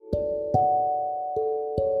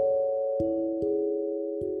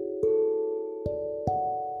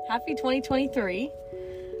Happy 2023.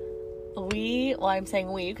 I'm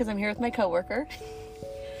saying we because I'm here with my coworker.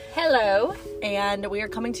 Hello. And we are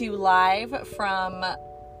coming to you live from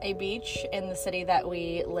a beach in the city that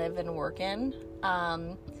we live and work in.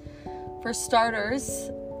 For starters,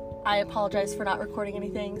 I apologize for not recording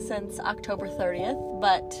anything since October 30th,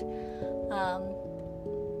 but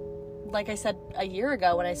like I said a year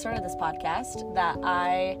ago when I started this podcast, that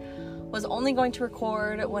I was only going to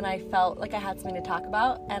record when I felt like I had something to talk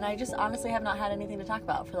about, and I just honestly have not had anything to talk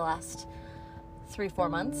about for the last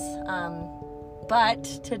 3-4 months. But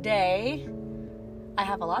today, I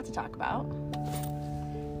have a lot to talk about,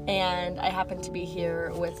 and I happen to be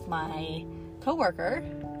here with my coworker,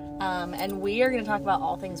 and we are going to talk about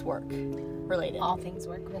all things work related. All things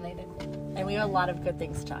work related. And we have a lot of good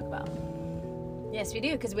things to talk about. Yes, we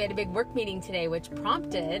do, because we had a big work meeting today, which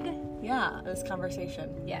prompted... this conversation.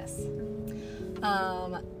 Yes.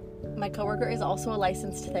 My coworker is also a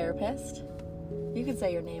licensed therapist. You can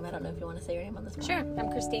say your name. I don't know if you want to say your name on this one. Sure,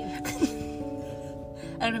 I'm Christine.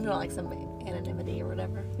 I don't know if you want like some anonymity or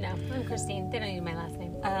whatever. No, I'm Christine. They don't need my last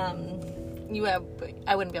name.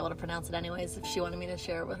 I wouldn't be able to pronounce it anyways if she wanted me to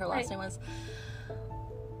share what her last name was.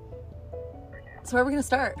 So where are we going to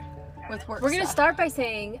start with work? We're going to start by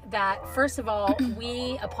saying that, first of all,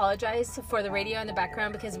 we apologize for the radio in the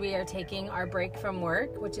background because we are taking our break from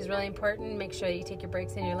work, which is really important. Make sure you take your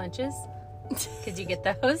breaks and your lunches because you get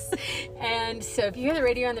those. And so if you hear the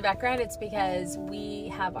radio in the background, it's because we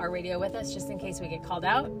have our radio with us just in case we get called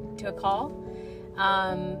out to a call.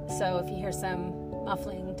 So if you hear some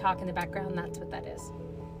muffling talk in the background, that's what that is.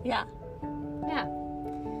 Yeah.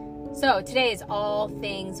 So today is all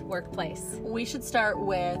things workplace. We should start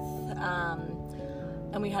with,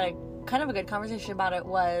 and we had a kind of a good conversation about it,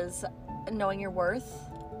 was knowing your worth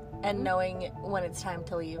and knowing when it's time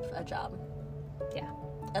to leave a job. Yeah.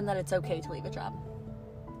 And that it's okay to leave a job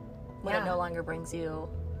when it no longer brings you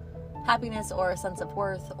happiness or a sense of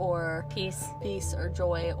worth or peace or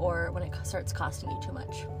joy, or when it starts costing you too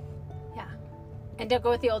much. Yeah. And don't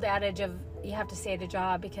go with the old adage of you have to stay at a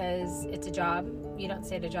job because it's a job. You don't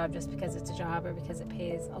stay at a job just because it's a job or because it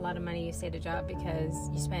pays a lot of money. You stay at a job because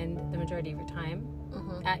you spend the majority of your time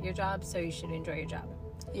at your job, so you should enjoy your job.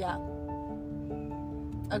 Yeah.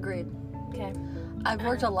 Agreed. Okay. I've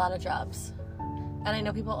worked a lot of jobs, and I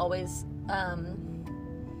know people always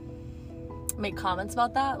make comments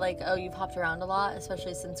about that, like, oh, you've hopped around a lot,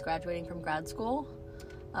 especially since graduating from grad school.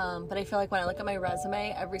 But I feel like when I look at my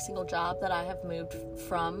resume, every single job that I have moved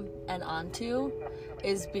from and onto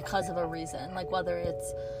is because of a reason. Like, whether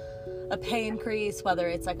it's a pay increase, whether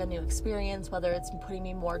it's like a new experience, whether it's putting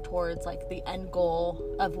me more towards like the end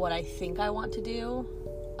goal of what I think I want to do.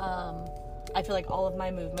 I feel like all of my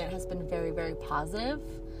movement has been very, very positive,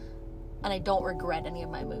 and I don't regret any of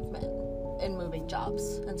my movement in moving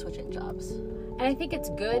jobs and switching jobs. And I think it's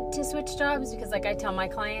good to switch jobs because, like I tell my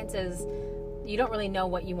clients, is you don't really know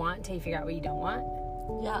what you want until you figure out what you don't want.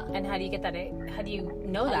 Yeah. And how do you get that? How do you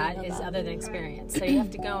know that is other than experience? So you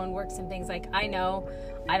have to go and work some things. Like, I know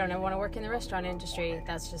I don't ever want to work in the restaurant industry.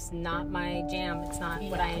 That's just not my jam. It's not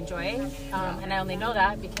what I enjoy. And I only know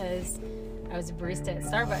that because I was a barista at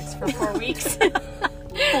Starbucks for 4 weeks.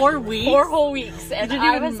 4 weeks? 4 whole weeks. And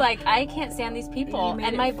I was like, I can't stand these people.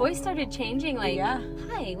 And my voice started changing, like,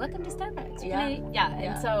 hi, welcome to Starbucks.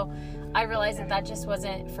 And so I realized that just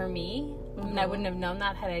wasn't for me. And I wouldn't have known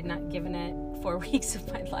that had I not given it 4 weeks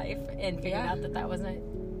of my life and figured out that wasn't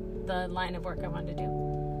the line of work I wanted to do.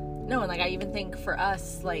 No, and like I even think for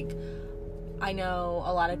us, like, I know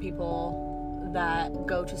a lot of people that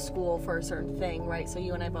go to school for a certain thing, right? So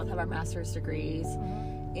you and I both have our master's degrees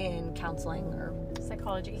in counseling or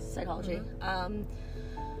psychology.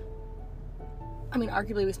 I mean,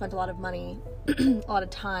 arguably we spent a lot of money, a lot of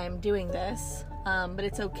time doing this, but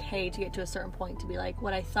it's okay to get to a certain point to be like,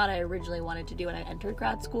 what I thought I originally wanted to do when I entered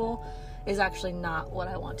grad school is actually not what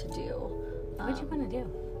I want to do. What did you want to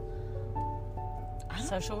do?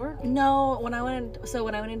 Social work? No, when I went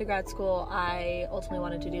into grad school, I ultimately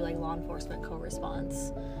wanted to do like law enforcement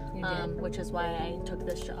co-response, which is why I took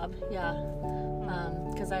this job. Yeah,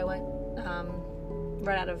 because I went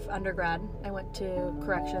right out of undergrad. I went to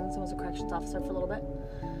corrections and was a corrections officer for a little bit,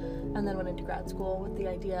 and then went into grad school with the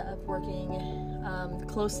idea of working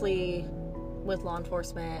closely with law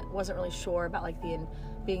enforcement. Wasn't really sure about like being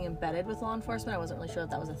embedded with law enforcement. I wasn't really sure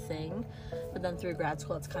that was a thing, but then through grad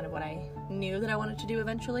school, it's kind of what I knew that I wanted to do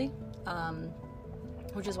eventually,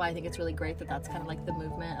 which is why I think it's really great that that's kind of like the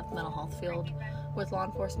movement of the mental health field with law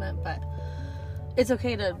enforcement. But it's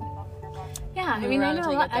okay to I mean, I know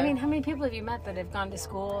a lot. I mean, how many people have you met that have gone to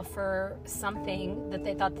school for something that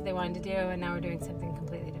they thought that they wanted to do and now are doing something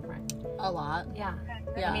completely different? a lot. Yeah.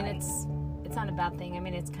 Yeah. I mean, it's not a bad thing. I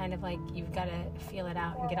mean, it's kind of like you've got to feel it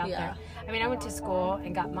out and get out Yeah. there. I mean, I went to school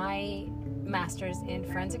and got my master's in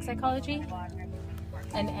forensic psychology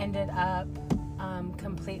and ended up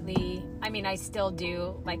completely, I mean, I still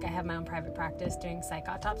do, like, I have my own private practice doing psych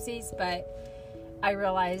autopsies, but I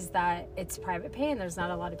realized that it's private pay and there's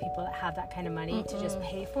not a lot of people that have that kind of money to just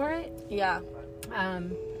pay for it. Yeah.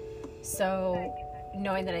 So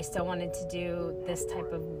knowing that I still wanted to do this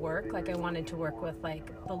type of work, like I wanted to work with like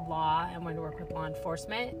the law, I wanted to work with law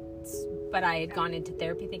enforcement, but I had gone into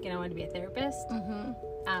therapy thinking I wanted to be a therapist.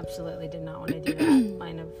 Absolutely did not want to do that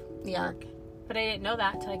line of work. But I didn't know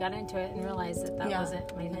that until I got into it and realized that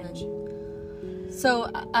wasn't my niche. So,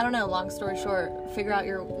 I don't know, long story short, figure out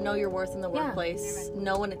know your worth in the workplace,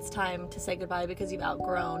 know when it's time to say goodbye because you've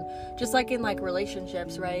outgrown. Just like in like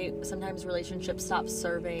relationships, right? Sometimes relationships stop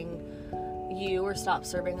serving you or stop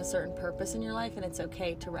serving a certain purpose in your life, and it's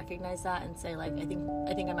okay to recognize that and say like, I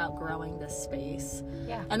think I'm outgrowing this space.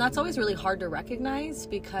 Yeah. And that's always really hard to recognize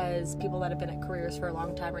because people that have been at careers for a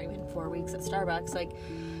long time or even 4 weeks at Starbucks, like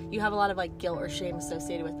you have a lot of like guilt or shame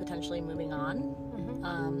associated with potentially moving on.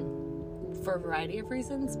 For a variety of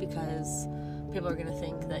reasons, because people are going to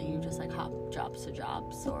think that you just like hop jobs to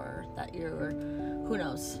jobs, or that you're, who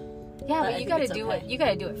knows. Yeah, but you got to do it. You got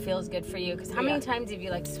to do what feels good for you. Because how many times have you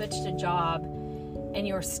like switched a job and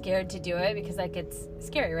you were scared to do it because like it's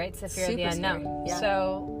scary, right? It's the fear of the unknown. Yeah.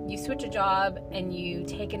 So you switch a job and you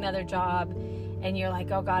take another job and you're like,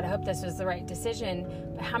 oh God, I hope this was the right decision.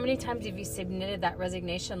 But how many times have you submitted that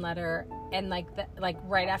resignation letter and like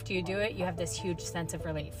right after you do it, you have this huge sense of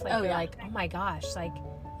relief. Like you're like, oh my gosh, like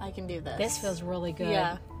I can do this. This feels really good.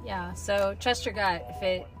 Yeah. Yeah. So trust your gut.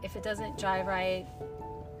 If it doesn't jive right,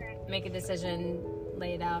 make a decision,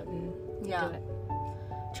 lay it out, and do it.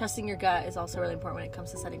 Trusting your gut is also really important when it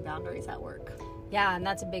comes to setting boundaries at work. Yeah, and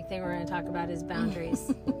that's a big thing we're going to talk about is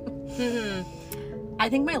boundaries. I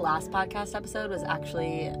think my last podcast episode was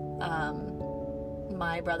actually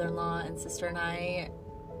my brother-in-law and sister and I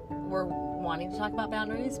were wanting to talk about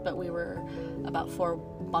boundaries, but we were about 4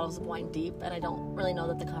 bottles of wine deep, and I don't really know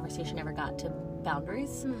that the conversation ever got to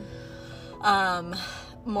boundaries.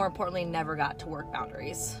 More importantly, never got to work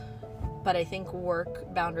boundaries. But I think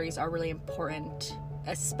work boundaries are really important,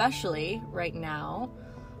 especially right now.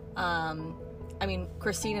 I mean,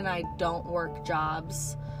 Christine and I don't work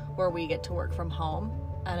jobs where we get to work from home,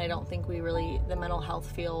 and I don't think we really, the mental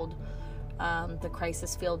health field, the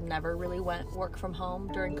crisis field never really went work from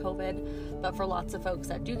home during COVID. But for lots of folks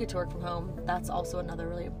that do get to work from home, that's also another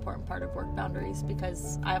really important part of work boundaries,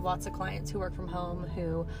 because I have lots of clients who work from home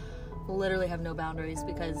who literally have no boundaries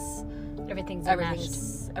because everything's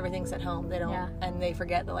at home. They don't, and they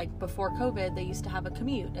forget that like before COVID, they used to have a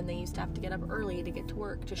commute and they used to have to get up early to get to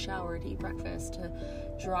work, to shower, to eat breakfast, to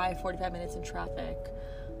drive 45 minutes in traffic.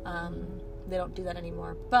 They don't do that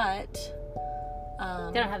anymore, but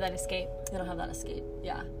they don't have that escape.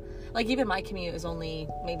 Yeah. Like even my commute is only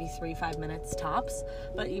maybe 3-5 minutes tops,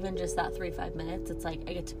 but even just that 3-5 minutes, it's like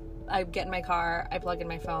I get in my car, I plug in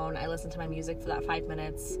my phone, I listen to my music for that 5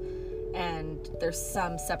 minutes, and there's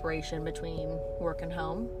some separation between work and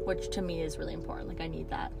home, which to me is really important. Like I need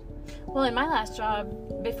that. Well, in my last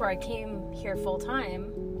job, before I came here full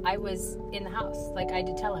time, I was in the house. Like I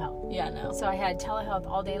did telehealth. Yeah, no. So I had telehealth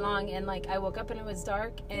all day long, and like I woke up and it was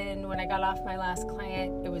dark, and when I got off my last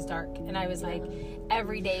client, it was dark, and I was like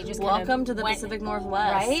every day just welcome to the Pacific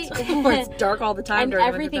Northwest, right? Where it's dark all the time. And during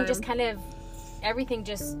everything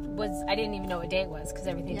just was, I didn't even know what day it was, because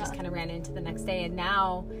everything just kind of ran into the next day. And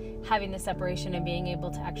now having the separation and being able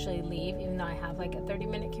to actually leave, even though I have like a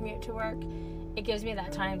 30-minute commute to work, it gives me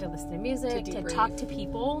that time to listen to music, to talk to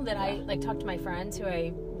people that I like, talk to my friends who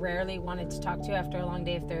I rarely wanted to talk to after a long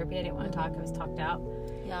day of therapy. I didn't want to talk. I was talked out.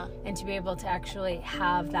 Yeah. And to be able to actually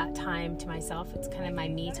have that time to myself, it's kind of my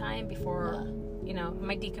me time before,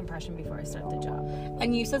 my decompression before I start the job.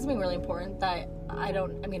 And you said something really important that I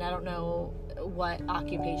don't know what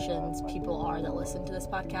occupations people are that listen to this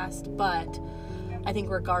podcast, but I think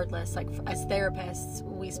regardless, like as therapists,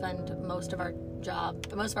 we spend most of our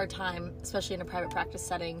time, especially in a private practice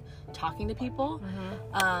setting, talking to people.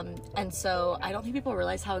 And so I don't think people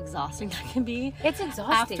realize how exhausting that can be. It's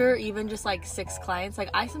exhausting. After even just like 6 clients, like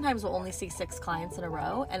I sometimes will only see 6 clients in a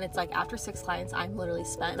row, and it's like after 6 clients, I'm literally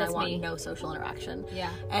spent and I want no social interaction.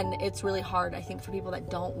 Yeah. And it's really hard, I think, for people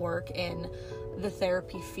that don't work in the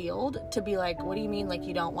therapy field to be like, what do you mean like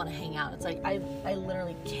you don't want to hang out? It's like I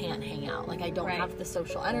literally can't hang out. Like I don't have the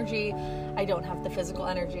social energy, I don't have the physical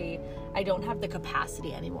energy, I don't have the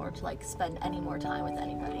capacity anymore to like spend any more time with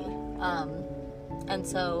anybody. And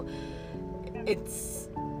so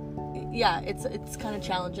yeah, it's kind of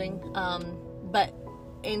challenging. But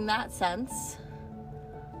in that sense,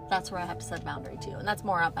 that's where I have to set a boundary too. And that's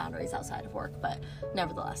more about boundaries outside of work, but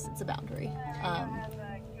nevertheless, it's a boundary.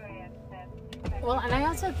 Well, and I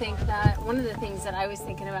also think that one of the things that I was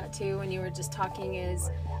thinking about too when you were just talking is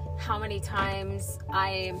how many times I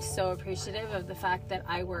am so appreciative of the fact that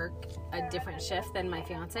I work a different shift than my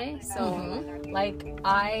fiance. So, like,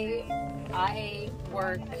 I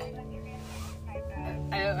work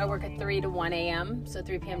at 3 to 1 a.m., so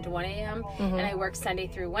 3 p.m. to 1 a.m., and I work Sunday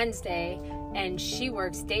through Wednesday, and she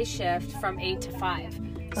works day shift from 8 to 5.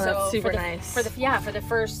 Oh, so that's super nice. For the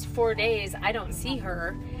first 4 days, I don't see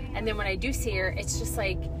her, and then when I do see her, it's just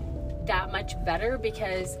like that much better,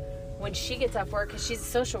 because when she gets off work, because she's a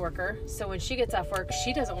social worker, so when she gets off work,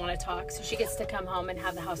 she doesn't want to talk, so she gets to come home and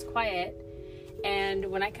have the house quiet. And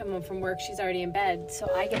when I come home from work, she's already in bed,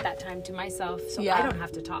 so I get that time to myself, so I don't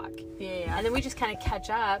have to talk. Yeah. And then we just kind of catch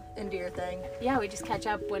up. And do your thing. Yeah, we just catch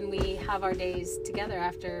up when we have our days together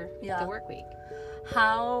after the work week.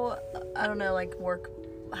 How, I don't know, like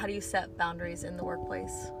how do you set boundaries in the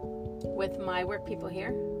workplace? With my work people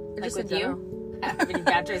here? Like just with in you? general. I don't have any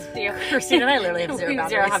boundaries with you. Christine and I literally have zero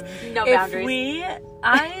boundaries. Have no boundaries.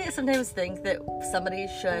 I sometimes think that somebody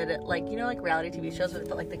should, like, you know, like reality TV shows where they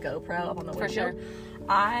put like the GoPro up on the window. For sure.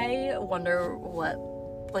 I wonder what,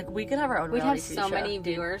 like, we could have our own reality TV show. We'd have so many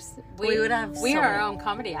viewers. We would have We are our own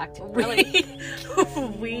comedy act. Really.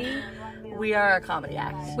 we are a comedy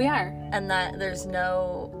act. We are. And that there's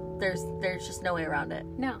just no way around it.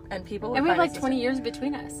 No. And people would And we have like 20 years years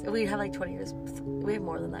between us. We have like 20 years. We have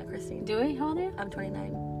more than that, Christine. Do we? How old are you? I'm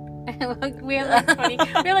 29. We have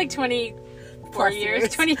like 24 years,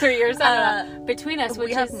 23 years between us.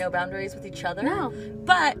 We have no boundaries with each other. No.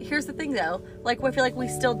 But here's the thing, though. Like, I feel like we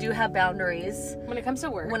still do have boundaries. When it comes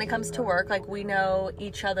to work. Like, we know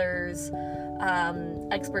each other's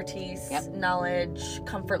expertise, knowledge,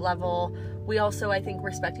 comfort level. We also, I think,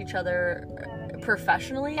 respect each other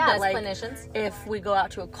professionally. Yeah, but, as like, clinicians. If we go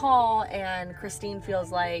out to a call and Christine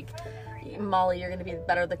feels like, Molly, you're going to be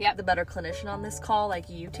the better clinician on this call, like,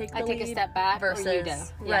 you take the lead. I take a step back versus, or you do.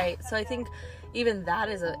 Yeah. Right. So I think even that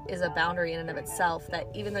is a boundary in and of itself, that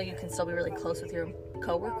even though you can still be really close with your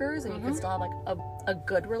coworkers and you can still have like a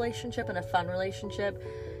good relationship and a fun relationship,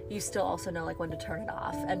 you still also know like when to turn it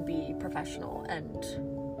off and be professional and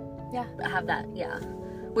have that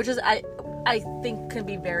which is I think can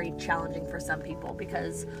be very challenging for some people,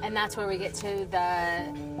 because and that's where we get to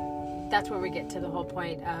the whole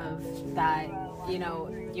point of that, you know,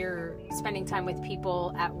 you're spending time with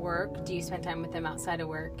people at work. Do you spend time with them outside of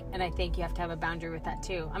work? And I think you have to have a boundary with that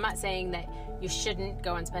too. I'm not saying that you shouldn't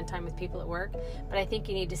go and spend time with people at work, but I think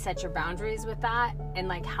you need to set your boundaries with that. And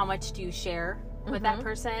like, how much do you share with that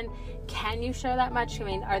person? Can you share that much? I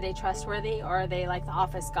mean, are they trustworthy, or are they like the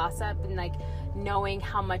office gossip? And like, knowing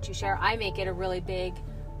how much you share. I make it a really big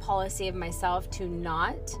policy of myself to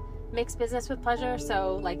not mix business with pleasure.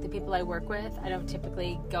 So like the people I work with, I don't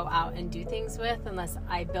typically go out and do things with unless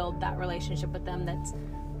I build that relationship with them that's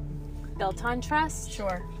built on trust.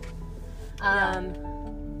 Sure.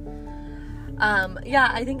 Yeah,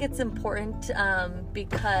 I think it's important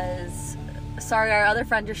because, sorry, our other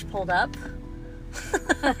friend just pulled up.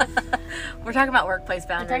 We're talking about workplace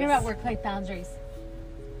boundaries. We're talking about workplace boundaries.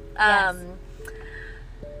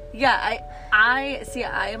 I see.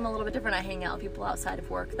 I am a little bit different. I hang out with people outside of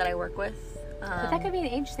work that I work with. But that could be an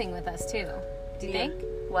age thing with us too. Do you think?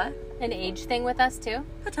 What? An age thing with us too?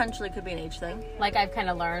 Potentially could be an age thing. Like I've kind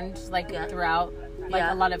of learned, like throughout, like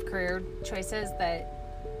a lot of career choices that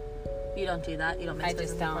you don't do that. You don't. I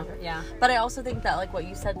just don't. Yeah. But I also think that, like what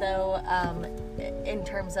you said though, in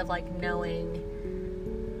terms of like knowing,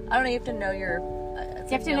 I don't know. You have to know your. You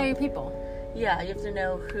have to know your people. Yeah, you have to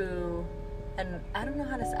know who. And I don't know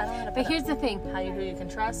how to. But here's the thing: who you can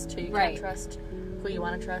trust, who you can't trust, who you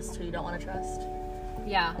want to trust, who you don't want to trust.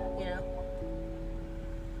 Yeah. You know.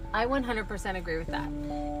 I 100% agree with that.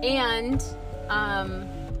 And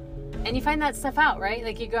you find that stuff out, right?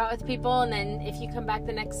 Like you go out with people, and then if you come back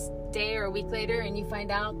the next day or a week later, and you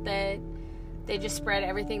find out that they just spread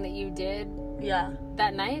everything that you did. Yeah.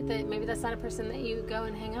 That night, that maybe that's not a person that you go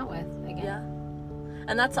and hang out with again. Yeah.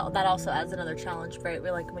 And that also adds another challenge, right?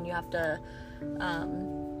 Where like when you have to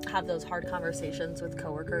have those hard conversations with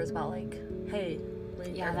coworkers about like, hey,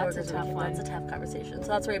 that's a tough one. That's a tough conversation. So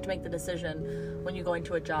that's where you have to make the decision when you go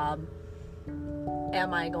into a job.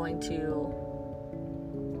 Am I going to,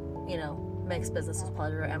 you know, mix business with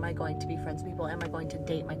pleasure? Am I going to be friends with people? Am I going to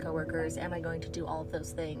date my coworkers? Am I going to do all of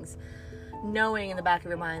those things? Knowing in the back of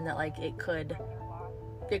your mind that like it could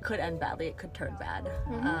end badly. It could turn bad.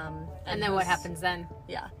 And then what happens then?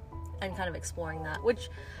 Yeah. and kind of exploring that, which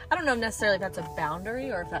I don't know necessarily if that's a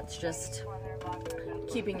boundary or if that's just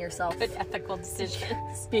keeping yourself But ethical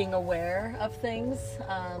decisions. being aware of things.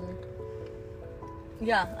 I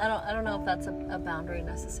don't know if that's a boundary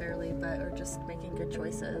necessarily, but or just making good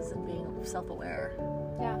choices and being self-aware.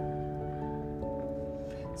 Yeah.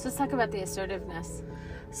 So let's talk about the assertiveness.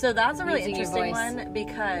 So that's a really Using your interesting voice. one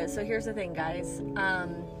because, so here's the thing, guys.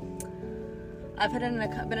 I've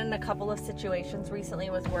been in a couple of situations recently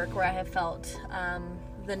with work where I have felt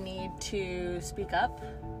the need to speak up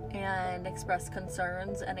and express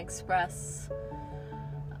concerns and express,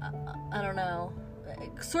 I don't know,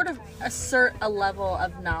 sort of assert a level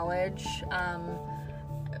of knowledge,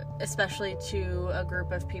 especially to a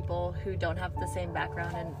group of people who don't have the same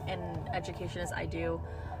background in education as I do.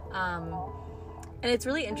 And it's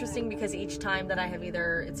really interesting because each time that I have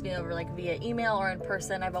it's been over like via email or in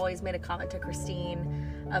person, I've always made a comment to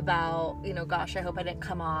Christine about, gosh, I hope I didn't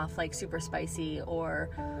come off like super spicy or,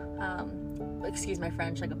 excuse my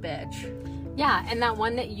French, like a bitch. Yeah, and that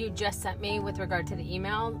one that you just sent me with regard to the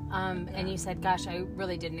email, and you said, gosh, I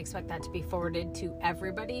really didn't expect that to be forwarded to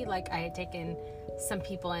everybody. Like, I had taken some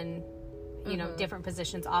people in, different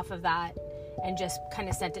positions off of that and just kind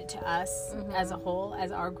of sent it to us as a whole,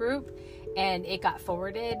 as our group, and it got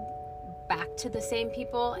forwarded back to the same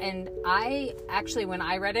people. And I actually, when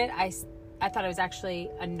I read it, I thought it was actually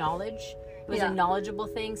a knowledgeable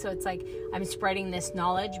thing. So it's like, I'm spreading this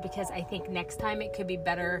knowledge because I think next time it could be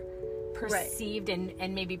better perceived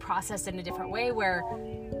and maybe processed in a different way, where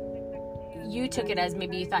you took it as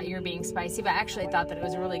maybe you thought you were being spicy, but I actually thought that it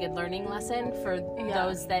was a really good learning lesson for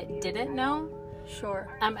those that didn't know. Sure.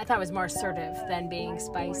 I thought it was more assertive than being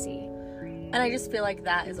spicy. And I just feel like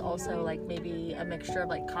that is also like maybe a mixture of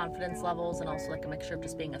like confidence levels and also like a mixture of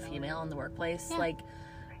just being a female in the workplace. Yeah. Like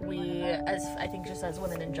we, as I think just as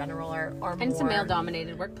women in general are more... And it's a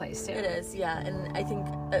male-dominated workplace too. It is, yeah. And I think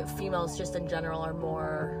females just in general are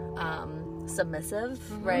more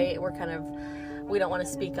submissive, right? We're kind of... We don't want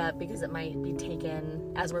to speak up because it might be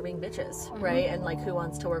taken as we're being bitches, right? And like, who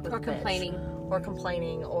wants to work with a bitch? Or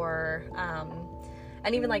complaining or...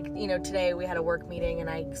 and even like, today we had a work meeting and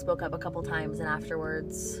I spoke up a couple times and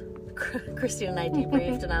afterwards Christine and I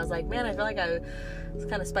debriefed and I was like, man, I feel like I was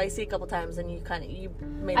kind of spicy a couple times, and you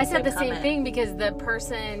made I said the same thing because the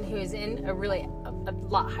person who's in a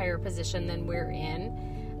lot higher position than we're in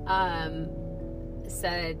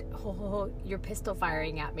said, oh, you're pistol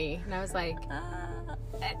firing at me. And I was like...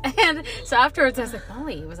 And so afterwards I was like,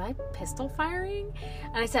 Molly, was I pistol firing?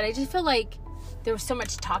 And I said, I just feel like there was so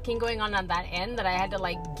much talking going on that end that I had to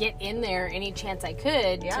like get in there any chance I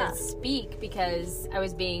could to speak because I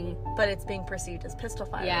was being... But it's being perceived as pistol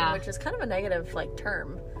firing, which is kind of a negative like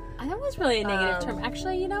term. That was really a negative term.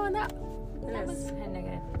 Actually, and that was kind of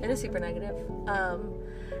negative. It is super negative.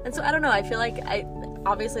 And so I don't know, I feel like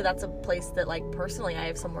obviously that's a place that like personally I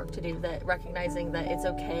have some work to do, that recognizing that it's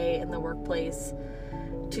okay in the workplace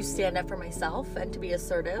to stand up for myself and to be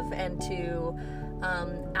assertive and to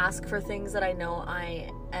ask for things that I know I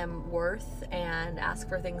am worth and ask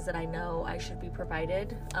for things that I know I should be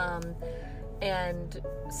provided, and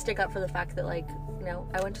stick up for the fact that like,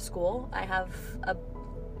 I went to school, I have a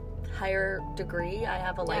higher degree, I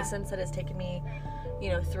have a license that has taken me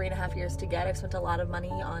 3.5 years to get. I've spent a lot of money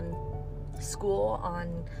on school,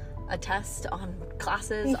 on a test, on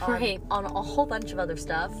classes, on a whole bunch of other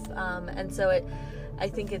stuff, and so I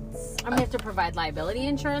think it's... we have to provide liability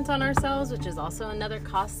insurance on ourselves, which is also another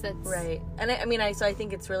cost that's... Right. And so I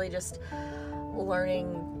think it's really just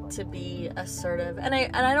learning to be assertive. And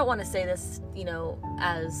I don't want to say this,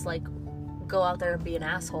 as like, go out there and be an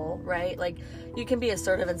asshole, right? Like, you can be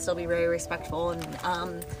assertive and still be very respectful and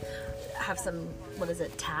have some,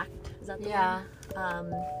 tact? Is that the word?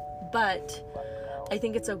 But... I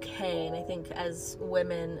think it's okay, and I think as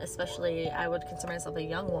women, especially, I would consider myself a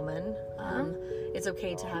young woman, it's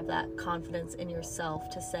okay to have that confidence in yourself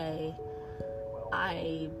to say,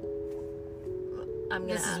 I'm gonna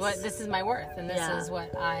this is my worth, and this is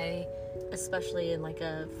what I... Especially in like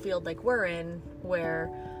a field like we're in, where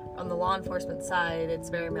on the law enforcement side, it's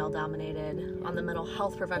very male-dominated. On the mental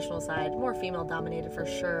health professional side, more female-dominated for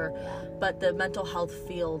sure. But the mental health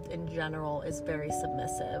field in general is very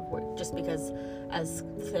submissive. Just because as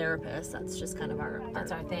therapists, that's just kind of our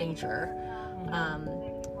nature.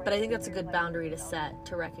 But I think that's a good boundary to set,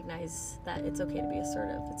 to recognize that it's okay to be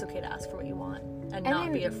assertive. It's okay to ask for what you want. And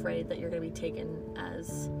not be afraid that you're going to be taken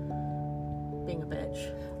as being a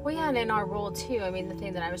bitch. Well, yeah, and in our role, too, the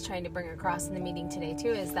thing that I was trying to bring across in the meeting today,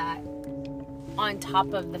 too, is that on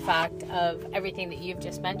top of the fact of everything that you've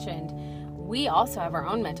just mentioned, we also have our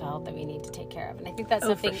own mental health that we need to take care of. And I think that's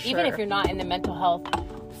something, even if you're not in the mental health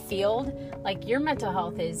field, like your mental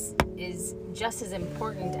health is just as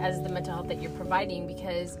important as the mental health that you're providing,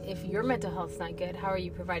 because if your mental health's not good, how are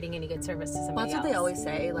you providing any good service to somebody else? That's what they always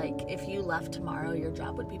say. Like, if you left tomorrow, your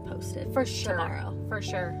job would be posted. For sure. Tomorrow. For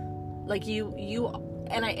sure. Like,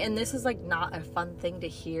 and this is, like, not a fun thing to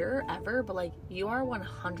hear ever, but, like, you are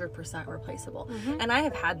 100% replaceable. And I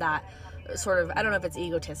have had that sort of, I don't know if it's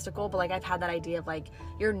egotistical, but, like, I've had that idea of, like,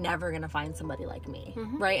 you're never going to find somebody like me,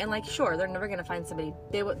 right? And, like, sure, they're never going to find somebody,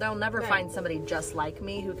 they'll never find somebody just like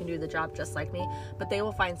me who can do the job just like me, but they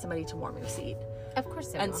will find somebody to warm your seat. Of course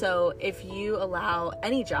they And will. so if you allow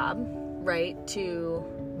any job, right, to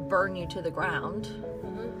burn you to the ground,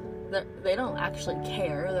 they don't actually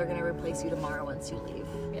care. They're going to replace you tomorrow once you leave.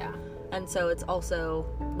 Yeah. And so it's also,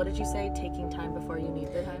 what did you say? Taking time before you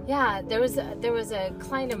need the time? Yeah, there was a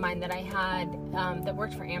client of mine that I had that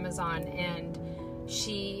worked for Amazon, and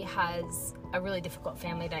she has a really difficult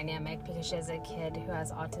family dynamic because she has a kid who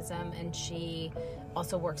has autism, and she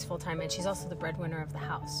also works full time, and she's also the breadwinner of the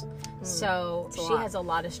house. So she has a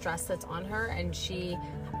lot of stress that's on her, and she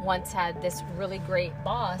once had this really great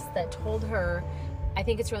boss that told her, I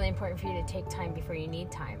think it's really important for you to take time before you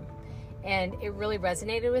need time. And it really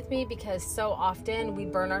resonated with me because so often we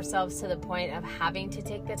burn ourselves to the point of having to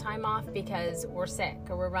take the time off because we're sick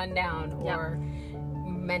or we're run down or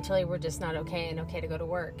mentally we're just not okay and okay to go to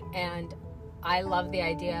work. And I love the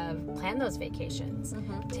idea of plan those vacations.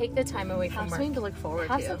 Take the time away from work. Have something to look forward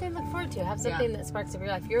to. Have something to look forward to. Have something that sparks up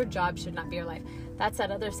your life. Your job should not be your life. That's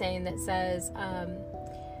that other saying that says,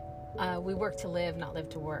 we work to live, not live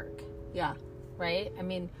to work. Yeah. Right? I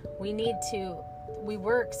mean, we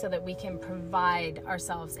work so that we can provide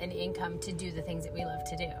ourselves an income to do the things that we love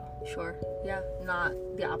to do. Sure. Yeah. Not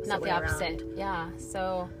the opposite Not way the opposite. around. Yeah.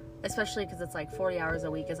 So... Especially because it's like 40 hours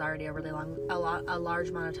a week is already a really a large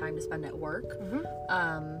amount of time to spend at work.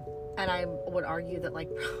 And I would argue that, like,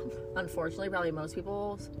 unfortunately, probably most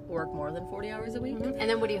people work more than 40 hours a week. And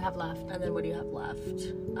then what do you have left?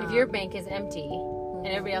 If your bank is empty and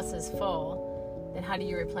everybody else is full, then how do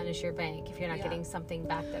you replenish your bank if you're not getting something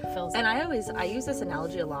back that fills it? And I use this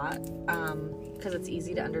analogy a lot because it's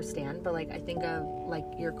easy to understand. But, like, I think of, like,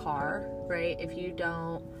 your car, right?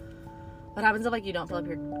 What happens if, like, you don't fill up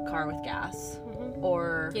your car with gas?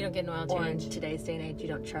 Or you don't get an oil change. Or in today's day and age, you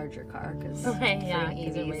don't charge your car because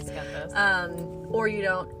everybody's got those. Or you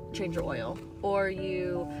don't change your oil. Or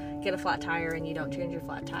you get a flat tire and you don't change your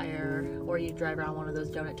flat tire. Or you drive around one of those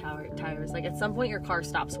donut tires. Like, at some point, your car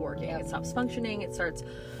stops working. It stops functioning.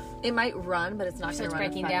 It might run, but it's not going to run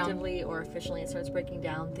effectively or efficiently. It starts breaking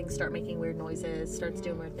down. Things start making weird noises, starts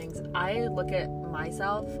doing weird things. I look at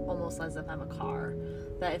myself almost as if I'm a car.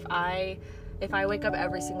 That if I wake up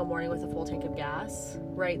every single morning with a full tank of gas,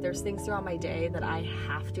 right, there's things throughout my day that I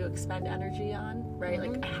have to expend energy on, right?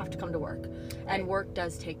 Like, I have to come to work. And work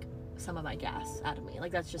does take some of my gas out of me.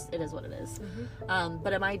 Like, that's just, it is what it is.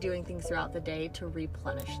 But am I doing things throughout the day to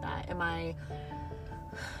replenish that?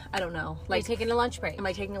 I don't know. Like, are you taking a lunch break? Am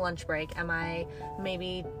I taking a lunch break? Am I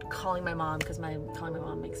maybe calling my mom because calling my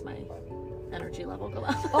mom makes my energy level go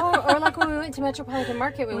up? or like when we went to Metropolitan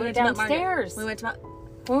Market, we went downstairs.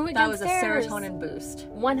 That was a serotonin boost.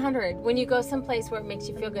 100. When you go someplace where it makes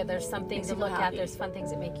you feel good, there's something to look at. There's fun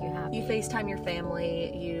things that make you happy. You FaceTime your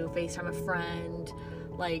family. You FaceTime a friend.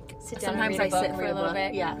 Like, sometimes I sit for a little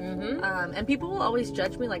bit. Yeah. And people will always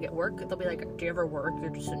judge me, like, at work. They'll be like, "Do you ever work?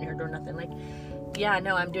 You're just sitting here doing nothing." Like, yeah,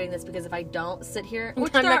 no, I'm doing this because if I don't sit here,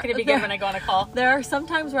 I'm not going to be good when I go on a call. There are some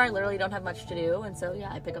times where I literally don't have much to do, and so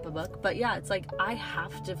I pick up a book. But yeah, it's like I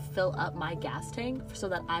have to fill up my gas tank so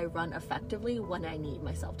that I run effectively when I need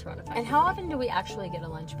myself to run effectively. And how often do we actually get a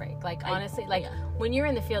lunch break? Like, honestly, when you're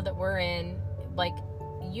in the field that we're in, like,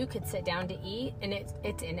 you could sit down to eat, and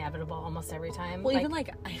it's inevitable almost every time. Well, even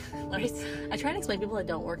like I try to explain to people that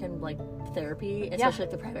don't work in, like, therapy, especially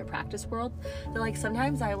like the private practice world. They're like,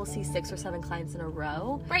 sometimes I will see 6 or 7 clients in a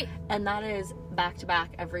row, right? And that is back to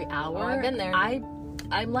back every hour. Oh, I've been there.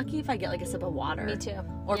 I'm lucky if I get, like, a sip of water. Me too.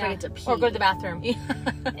 Or if I get to pee or go to the bathroom.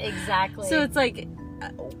 Exactly. So it's like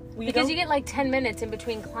because you get like 10 minutes in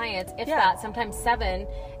between clients, if that, sometimes 7,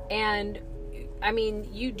 and I mean,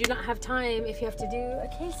 you do not have time if you have to do a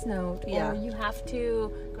case note or you have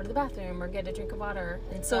to go to the bathroom or get a drink of water.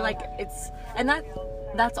 And so like,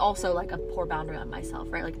 that's also like a poor boundary on myself,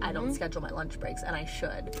 right? Like, I don't schedule my lunch breaks, and I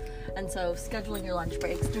should. And so scheduling your lunch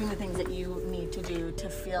breaks, doing the things that you need to do to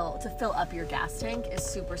fill up your gas tank is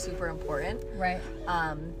super, super important. Right.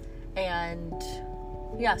 And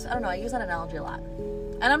yes, I don't know. I use that analogy a lot.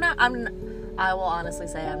 And I will honestly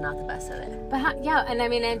say I'm not the best at it. But and I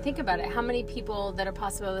mean, and think about it. How many people that are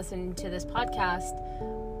possibly listening to this podcast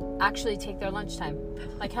actually take their lunchtime?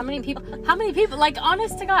 Like, how many people, like,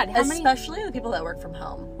 honest to God, how many? Especially the people that work from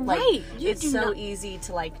home. Like, Right. it's so easy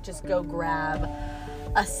to, like, just go grab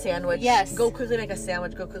a sandwich. Yes. Go quickly make a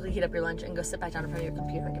sandwich, go quickly heat up your lunch, and go sit back down in front of your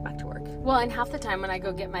computer and get back to work. Well, and half the time when I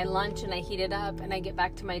go get my lunch and I heat it up and I get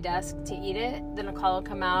back to my desk to eat it, then a call will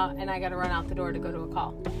come out and I got to run out the door to go to a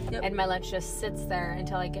call. Yep. And my lunch just sits there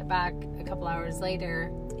until I get back a couple hours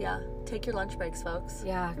later. Yeah. Take your lunch breaks, folks.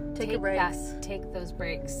 Yeah. Take your breaks. Yes, take those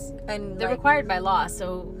breaks. And They're like, required by law,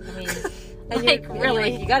 so, I mean, and like, you're,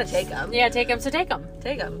 really. you gotta take them. Yeah, take them, so take them.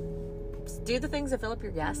 Take them. Do the things that fill up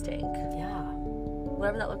your gas tank. Yeah.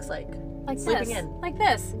 Whatever that looks like. Like Sleeping this. in. Like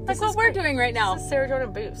this. Like This what is we're great. doing right now. This is a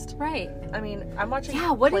serotonin boost. Right. I mean, I'm watching.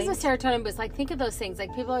 Yeah, what is Plank- a serotonin boost? Like, think of those things.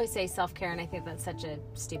 Like, people always say self-care, and I think that's such a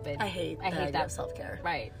stupid... I hate that self-care.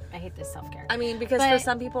 Right. I hate this self-care. I mean, because But- for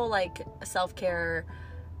some people, like, self-care,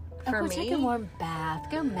 for go me... take a warm bath.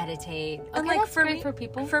 Go meditate. Okay, and, like, that's for great me, for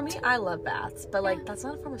people. For me, I love baths, but, like, that's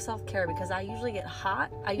not a form of self-care because I usually get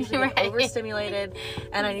hot. I usually get Right. overstimulated,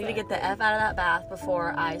 and I need to get the F out of that bath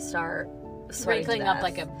before I start sweating to Wrinkling up death.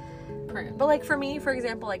 like a prune. But, like, for me, for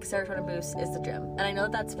example, like, serotonin boost is the gym. And I know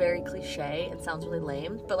that's very cliche. It sounds really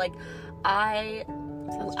lame. But, like,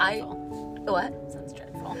 Sounds dreadful. What? Sounds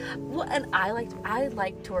dreadful. Well, and I like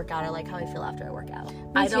to work out. I like how I feel after I work out.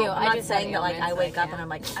 Me too. I'm I not just saying have that, like, I ailments, wake I up and I'm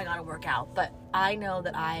like, I gotta work out. But I know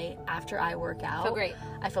that after I work out... Feel great.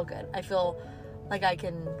 I feel good. I feel like I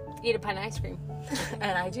can... Eat a pint of ice cream.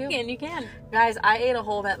 And I do. And you can. Guys, I ate a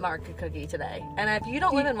whole Met Market cookie today. And if you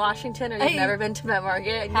don't live in Washington or you've never been to Met Market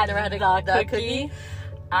and you've Had never had the the cookie,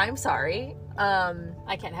 I'm sorry.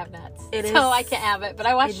 I can't have nuts. It is so I can't have it. But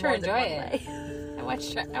I watched in her more than enjoy one it. way. I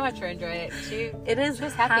watched her enjoy it. It is. She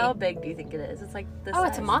was happy. How big do you think it is? It's like this. Oh,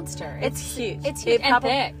 it's a size. monster. It's huge. It's huge and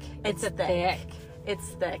thick. It's thick. thick. It's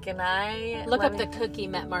thick, and I Look up the cookie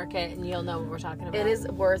Met Market, and you'll know what we're talking about. It is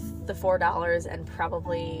worth the $4 and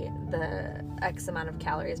probably the X amount of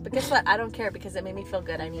calories. But guess what? I don't care because it made me feel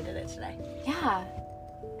good. I needed it today, Yeah.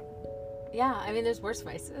 Yeah. I mean, there's worse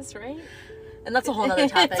vices, right? and that's a whole other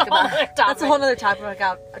topic. It's a whole other That's topic. a whole other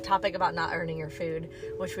topic about not earning your food,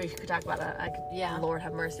 which we could talk about. Yeah. Lord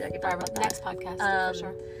have mercy, I could talk about that. Next podcast, for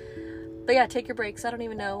sure. But yeah, take your breaks. I don't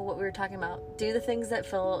even know what we were talking about. Do the things that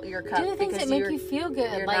fill your cup. Do the things because that make you feel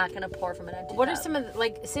good. You're Like, not going to pour from an empty what cup. are some of the,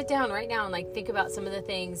 like, sit down right now and, like, think about some of the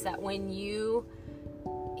things that when you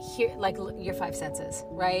hear, like, your five senses,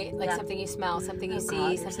 right? Like, Yeah. something you smell, something you Oh, see, God,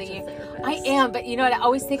 you're something such a you... therapist. I am, but you know what? I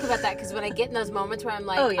always think about that because when I get in those moments where I'm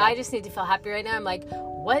like, Oh, yeah. I just need to feel happy right now, I'm like,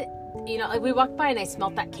 what? You know, like, we walked by and I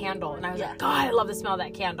smelled that candle and I was Yeah. like, God, I love the smell of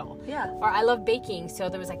that candle. Yeah. Or I love baking, so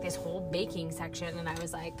there was like this whole baking section, and I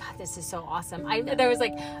was like, God, this is so awesome. I was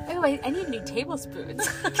like, oh, I need new tablespoons.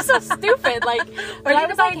 So stupid, like, but I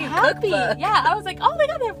was buy a like new happy. cookbook. Yeah, I was like, oh my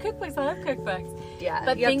God, they have cookbooks. I love cookbooks. Yeah,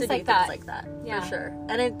 But you have things to do like that. Things like that, Yeah. for sure.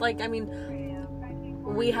 And it, like, I mean,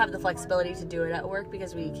 we have the flexibility to do it at work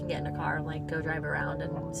because we can get in a car and, like, go drive around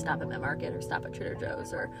and stop at Met Market or stop at Trader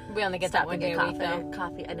Joe's or We only get stop that one and day get a week, though.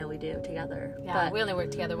 coffee. I know we do together. Yeah, but, we only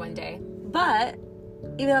work together one day. but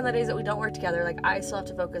even on the days that we don't work together, like, I still have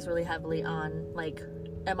to focus really heavily on, like,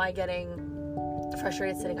 am I getting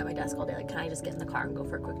frustrated sitting at my desk all day? Like, can I just get in the car and go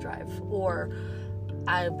for a quick drive? Or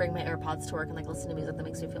I bring my AirPods to work and, like, listen to music that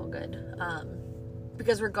makes me feel good.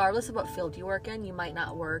 Because regardless of what field you work in, you might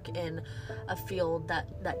not work in a field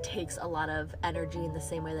that takes a lot of energy in the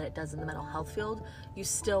same way that it does in the mental health field. You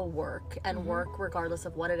still work and work regardless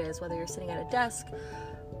of what it is, whether you're sitting at a desk,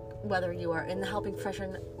 whether you are in the helping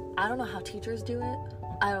profession. I don't know how teachers do it.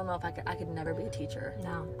 I don't know if I could never be a teacher.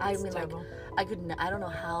 No, I it's mean, terrible. like, I don't know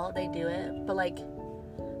how they do it, but, like,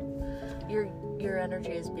 your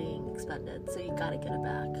energy is being expended, so you gotta get it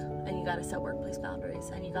back, and you gotta set workplace boundaries,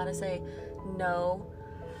 and you gotta say no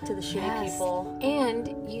to the shitty Yes. people. And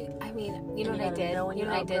you know And what you I gotta did? know when You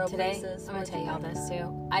know you what I did outgrow today? places. I'm gonna tell you all this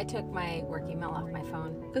too. I took my work email off my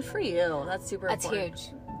phone. Good for you. That's super That's important.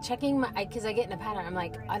 huge. Checking my, because I get in a pattern. I'm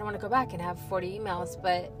like, I don't want to go back and have 40 emails.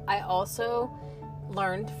 But I also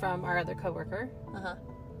learned from our other coworker Uh-huh.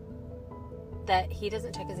 that he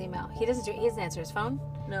doesn't check his email. He doesn't answer his phone.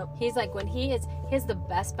 Nope. He's like, he has the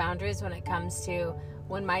best boundaries when it comes to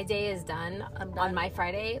when my day is done, I'm done. on my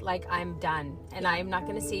Friday, like, I'm done. And I'm not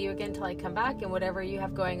going to see you again until I come back, and whatever you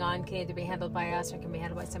have going on can either be handled by us or can be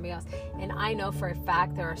handled by somebody else. And I know for a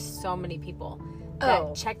fact there are so many people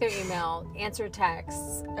that check their email, answer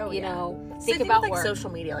texts, Oh, you yeah. know, Same think thing about with, like, work.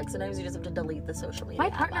 social media. Like, sometimes you just have to delete the social media. My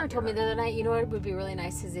app partner out told me your the other night, you know what would be really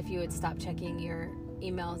nice is if you would stop checking your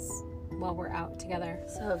emails while we're out together.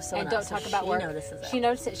 So And nice. don't So talk about she work. notices it. She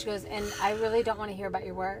noticed it. She goes, and I really don't want to hear about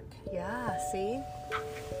your work. Yeah, see?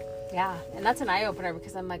 Yeah, and that's an eye opener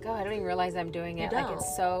because I'm like, oh, I don't even realize I'm doing it. You Like don't.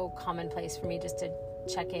 it's so commonplace for me just to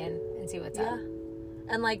check in and see what's up.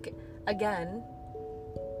 And like, again,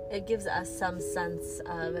 it gives us some sense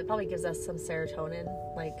of, it probably gives us some serotonin,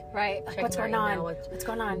 like, Right. Like, what's going on? What's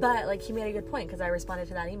going on? But like, he made a good point, because I responded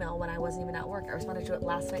to that email when I wasn't even at work. I responded to it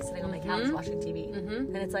last night sitting on my couch watching TV,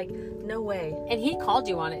 and it's like, no way. And he called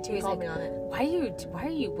you on it too. He called me on it. Why are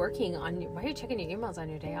you working on? Why are you checking your emails on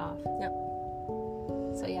your day off? Yep.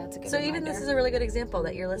 So yeah, it's a good. So reminder. even this is a really good example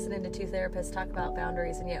that you're listening to two therapists talk about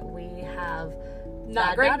boundaries, and yet we have not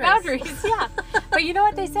bad great boundaries. Yeah, but you know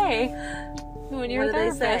what they say when you're What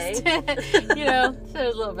a do they therapist. You know,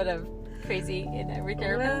 there's a little bit of crazy in every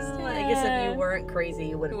therapist. Well, I guess if you weren't crazy,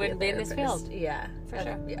 you wouldn't be a in this therapist. field. Yeah, For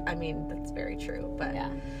sure. Yeah, I mean, that's very true. But Yeah.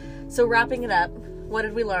 So wrapping it up, what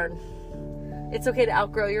did we learn? It's okay to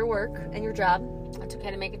outgrow your work and your job. It's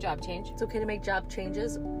okay to make a job change. It's okay to make job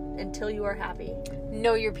changes until you are happy.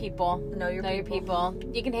 Know your people. Know your people.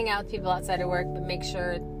 people. You can hang out with people outside of work, but make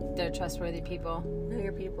sure they're trustworthy people. Know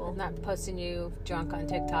your people. Not posting you drunk on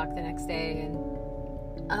TikTok the next day, and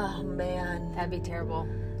Oh man, that'd be terrible.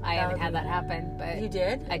 I haven't had that happen, but you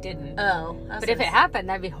did? I didn't. Oh, But if it happened,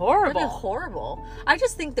 that'd be horrible. that'd be horrible. I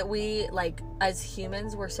just think that we, like, as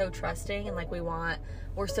humans, we're so trusting, and like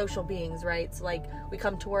we're social beings, right? So like, we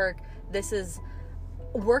come to work.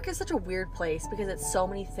 Work is such a weird place because it's so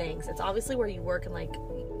many things. It's obviously where you work and like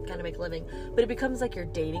kind of make a living, but it becomes like your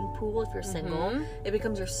dating pool if you're single. It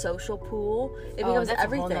becomes your social pool. It becomes that's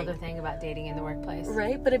everything. a whole other thing about dating in the workplace.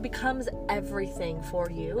 Right? But it becomes everything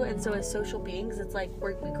for you. And so as social beings, it's like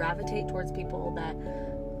we gravitate towards people that,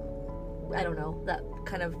 I don't know, that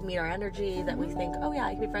kind of meet our energy, that we think, oh yeah,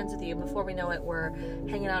 I can be friends with you. Before we know it, we're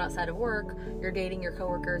hanging out outside of work, you're dating your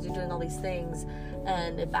coworkers, you're doing all these things,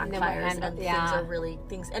 and it backfires, and things are really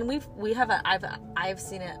things. And I've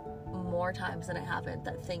seen it more times than it haven't,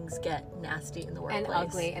 that things get nasty in the workplace. And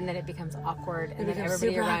ugly, and then it becomes awkward, and then becomes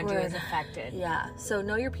everybody super around you awkward. is affected. Yeah. So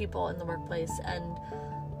know your people in the workplace, and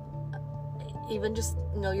even just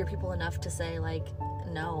know your people enough to say, like,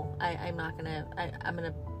 no, I'm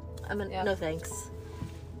gonna, no thanks.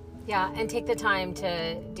 Yeah, and take the time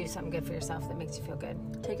to do something good for yourself that makes you feel good.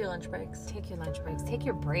 Take your lunch breaks. Take your lunch breaks. Take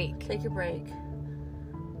your break. Take your break.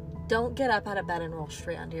 Don't get up out of bed and roll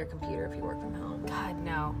straight onto your computer if you work from home. God,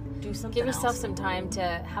 no. Do something Give yourself else. some time to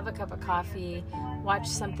have a cup of coffee, watch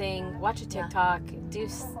a TikTok, do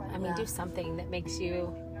something that makes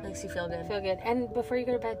you Makes you feel good. And before you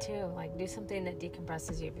go to bed too, like, do something that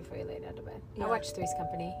decompresses you before you lay down to bed. Yeah. I watch Three's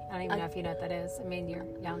Company. I don't even know if you know what that is. I mean, you're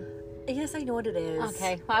young. Yes, I know what it is.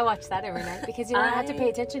 Okay, well, I watch that every night because you don't have to pay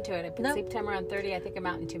attention to it. I put Nope. sleep timer on 30. I think I'm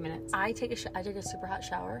out in 2 minutes. I take a super hot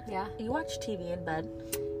shower. Yeah. You watch TV in bed.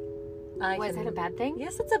 Is that a bad thing?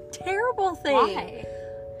 Yes, it's a terrible thing. Why?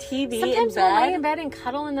 TV Sometimes in we'll bed. lay in bed and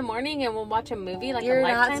cuddle in the morning, and we'll watch a movie, like You're a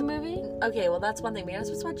not Lifetime movie. Okay, well, that's one thing. But you're not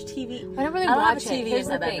supposed to watch TV. I don't really I don't have watch a TV it. Here's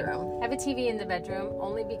in my the thing. bedroom. I have a TV in the bedroom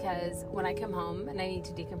only because when I come home and I need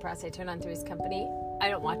to decompress, I turn on Three's Company. I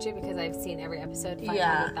don't watch it because I've seen every episode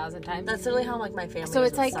 500,000 times. That's really how like my family. So is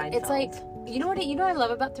it's with like Seinfeld. you know what I love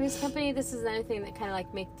about Three's Company. This is another thing that kind of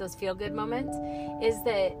like make those feel good moments. Is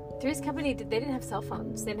that Three's Company, they didn't have cell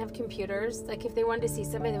phones, they didn't have computers. Like if they wanted to see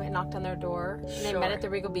somebody, they went and knocked on their door, and they met at the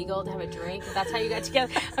Regal Beagle to have a drink. That's how you got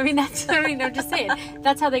together. I'm just saying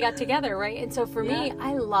that's how they got together, right? And so for me,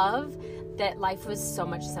 I love that life was so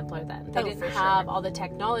much simpler then. They didn't have all the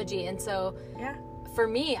technology, and so for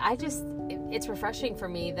me, it's refreshing for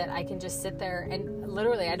me that I can just sit there and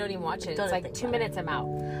literally I don't even watch it. It's like 2 minutes, I'm out.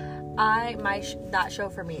 That show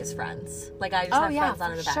for me is Friends. Like I just have Friends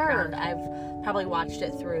on in the background. I've probably watched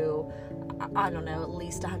it through, I don't know, at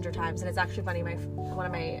least 100 times. And it's actually funny. One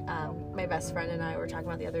of my best friend and I were talking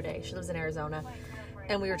about the other day. She lives in Arizona,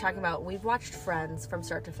 and we were talking about we've watched Friends from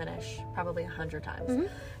start to finish probably 100 times,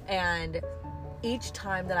 and each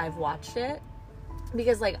time that I've watched it,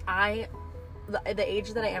 because like the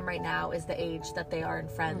age that I am right now is the age that they are in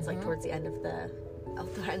Friends, like towards the end of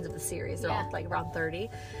the series. They're all like around 30.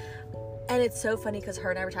 And it's so funny because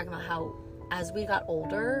her and I were talking about how as we got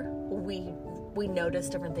older, we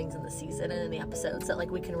noticed different things in the season and in the episodes that like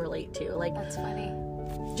we can relate to. Like That's funny.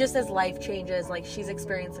 Just as life changes, like she's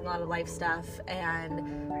experiencing a lot of life stuff and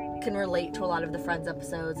can relate to a lot of the Friends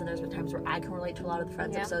episodes, and there's been times where I can relate to a lot of the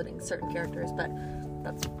Friends episodes and certain characters, but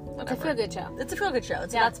that's whatever. It's a feel-good show. It's a feel-good show, so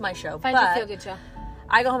that's my show. Find a feel-good show.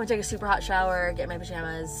 I go home and take a super hot shower, get in my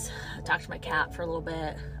pajamas, talk to my cat for a little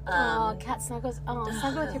bit. Cat snuggles.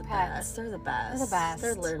 Snuggle with your pets. They're the best. They're the best.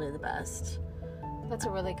 They're literally the best. That's a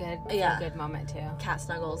really good feel-good moment too. Cat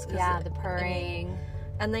snuggles. Yeah, the purring.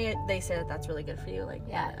 And they say that that's really good for you. Like,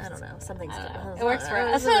 Yeah, I don't know. Something's I don't know. good. It works for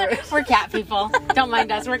us. We're cat people. Don't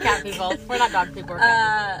mind us. We're cat people. We're not dog people. We're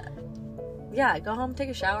cat people. Yeah, go home, take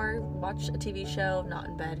a shower, watch a TV show, not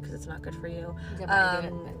in bed because it's not good for you.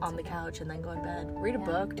 On the couch, and then go in bed. Read a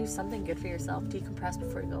book, do something good for yourself, decompress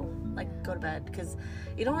before you go to bed, because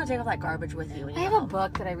you don't want to take all that garbage with you when you I go have a home.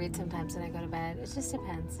 book that I read sometimes when I go to bed. It just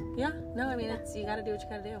depends. Yeah, no, I mean, you got to do what you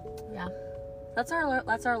got to do. Yeah. That's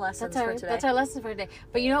our lessons for today. That's our lesson for today.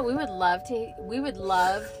 But you know what? We would love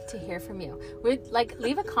to hear from you. We'd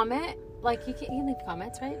leave a comment. Like you can leave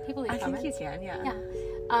comments, right? People leave comments. I think you can, yeah.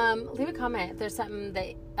 Yeah. Leave a comment if there's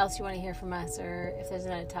something else you want to hear from us, or if there's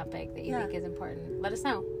another topic that you think is important. Let us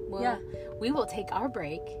know. We will take our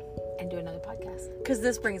break and do another podcast. Because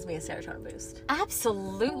this brings me a serotonin boost.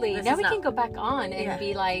 Absolutely. Now we can go back on and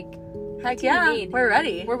be like, heck yeah, we're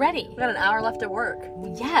ready. We're ready. We got an hour left at work.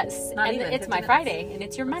 Yes. And it's my Friday, and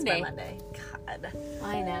it's your Monday. It's my Monday. God.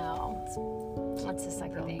 I know. That's just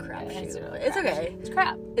like a crap. It's okay. It's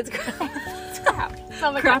crap. It's crap. It's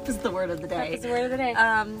crap. Crap is the word of the day. Crap is the word of the day.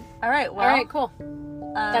 All right. Well. All right. Cool.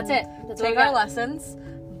 That's it. That's take our lessons.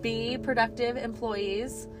 Be productive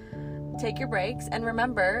employees. Take your breaks, and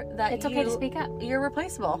remember that it's okay to speak up. You're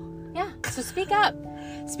replaceable. Yeah. So speak up.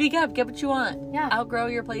 Speak up. Get what you want. Yeah. Outgrow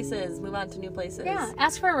your places. Move on to new places. Yeah.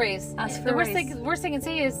 Ask for a raise. The worst thing can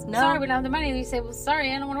say is, no. Sorry, we don't have the money. And you say, well,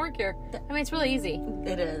 sorry, I don't want to work here. I mean, it's really easy.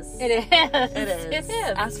 It is. It is. It is. It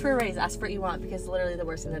is. Ask for a raise. Ask for what you want, because literally the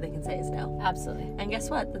worst thing that they can say is no. Absolutely. And guess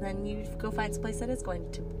what? Then you go find some place that is going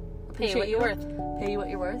to pay you what you're worth. Pay you what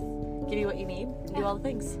you're worth. Give you what you need. And do all the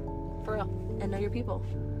things. For real. And know your people.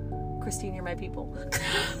 Christine, you're my people.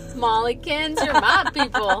 Mollykins, you're my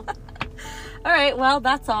people. All right, well,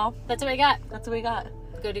 that's all. That's what we got. That's what we got.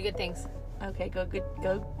 Go do good things. Okay, go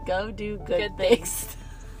do good things.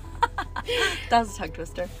 That was a tongue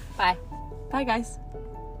twister. Bye. Bye, guys.